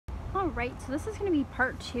Alright, so this is going to be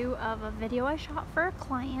part 2 of a video I shot for a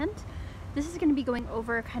client. This is going to be going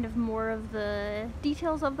over kind of more of the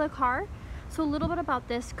details of the car. So a little bit about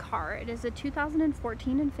this car. It is a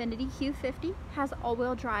 2014 INFINITI Q50, has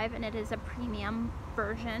all-wheel drive, and it is a premium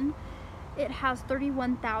version. It has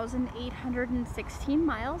 31,816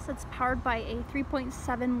 miles. It's powered by a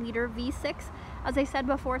 3.7 liter V6. As I said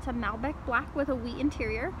before, it's a Malbec black with a wheat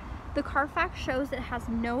interior. The Carfax shows it has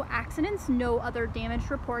no accidents, no other damage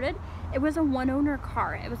reported. It was a one-owner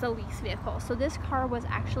car. It was a lease vehicle. So this car was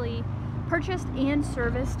actually purchased and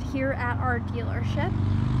serviced here at our dealership.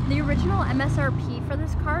 The original MSRP for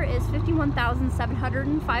this car is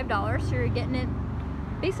 $51,705, so you're getting it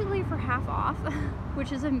basically for half off,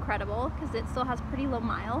 which is incredible because it still has pretty low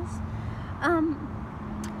miles.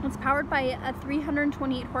 It's powered by a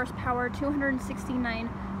 328 horsepower, 269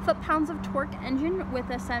 foot-pounds of torque engine with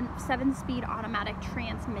a 7-speed automatic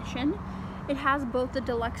transmission. It has both the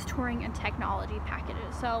deluxe touring and technology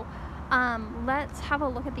packages. So let's have a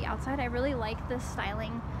look at the outside. I really like this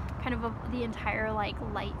styling. Kind of the entire light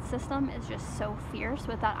system is just so fierce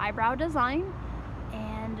with that eyebrow design,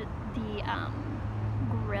 and the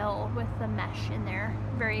grill with the mesh in there,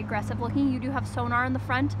 very aggressive looking. You do have sonar in the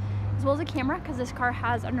front as well as a camera because this car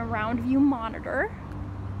has an around view monitor.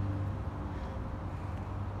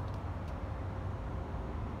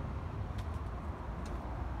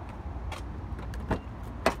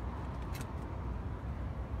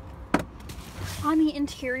 On the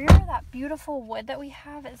interior, that beautiful wood that we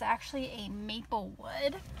have is actually a maple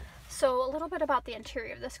wood. So a little bit about the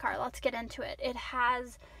interior of this car. Let's get into it. It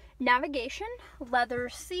has navigation, leather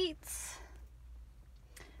seats.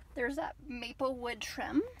 There's that maple wood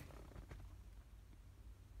trim.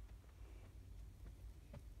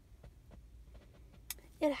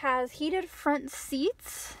 It has heated front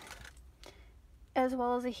seats as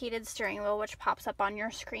well as a heated steering wheel, which pops up on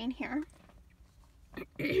your screen here.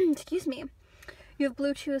 Excuse me. You have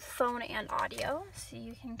Bluetooth, phone, and audio, so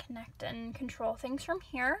you can connect and control things from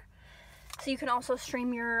here. So you can also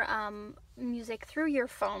stream your music through your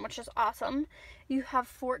phone, which is awesome. You have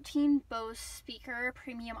 14 Bose speaker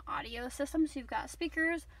premium audio systems. You've got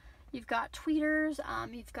speakers, you've got tweeters,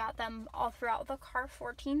 you've got them all throughout the car,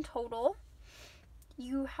 14 total.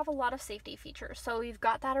 You have a lot of safety features. So you've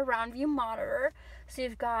got that around view monitor. So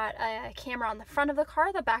you've got a camera on the front of the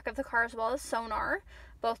car, the back of the car, as well as sonar.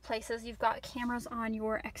 Both places. You've got cameras on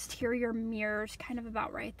your exterior mirrors, kind of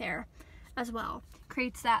about right there as well.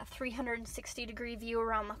 Creates that 360-degree view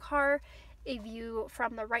around the car. A view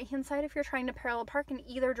from the right hand side if you're trying to parallel park in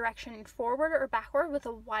either direction, forward or backward, with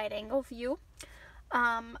a wide angle view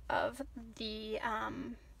of the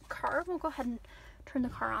car. We'll go ahead and turn the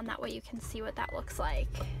car on, that way you can see what that looks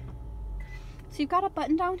like. So you've got a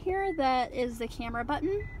button down here that is the camera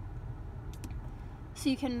button. So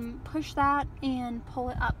you can push that and pull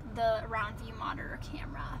it up the around view monitor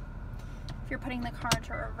camera. If you're putting the car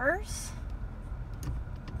into reverse,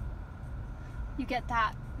 you get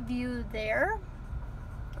that view there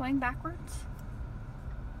going backwards.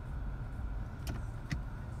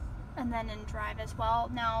 And then in drive as well.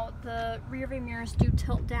 Now the rear view mirrors do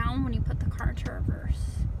tilt down when you put the car into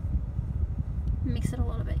reverse. It makes it a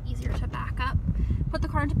little bit easier to back up. Put the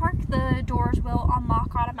car into park, the doors will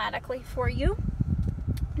unlock automatically for you.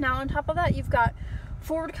 Now on top of that, you've got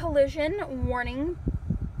forward collision warning,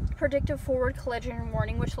 predictive forward collision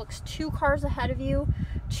warning, which looks 2 cars ahead of you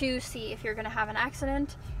to see if you're going to have an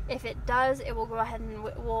accident. If it does, it will go ahead and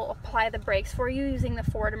will apply the brakes for you using the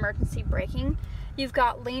forward emergency braking. You've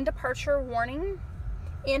got lane departure warning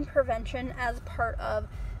and prevention as part of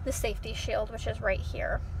the safety shield, which is right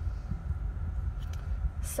here.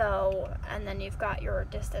 So, and then you've got your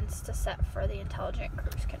distance to set for the intelligent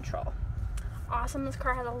cruise control. Awesome. This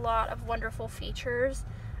car has a lot of wonderful features.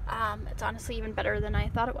 It's honestly even better than I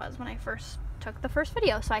thought it was when I first took the first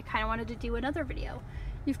video, so I kind of wanted to do another video.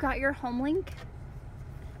 You've got your home link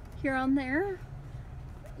here on there.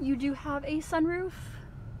 You do have a sunroof.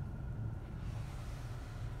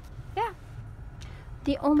 Yeah.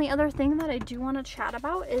 The only other thing that I do want to chat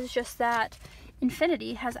about is just that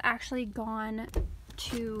INFINITI has actually gone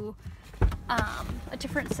to a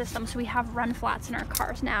different system. So we have run flats in our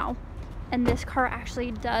cars now. And this car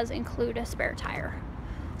actually does include a spare tire.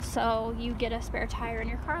 So you get a spare tire in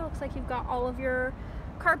your car. Looks like you've got all of your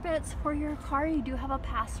carpets for your car. You do have a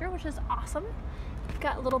pass-through, which is awesome. You've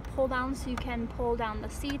got a little pull down so you can pull down the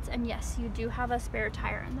seats. And yes, you do have a spare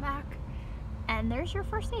tire in the back. And there's your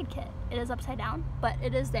first aid kit. It is upside down, but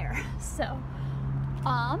it is there. So,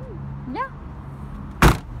 yeah.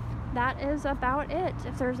 That is about it.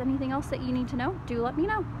 If there's anything else that you need to know, do let me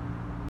know.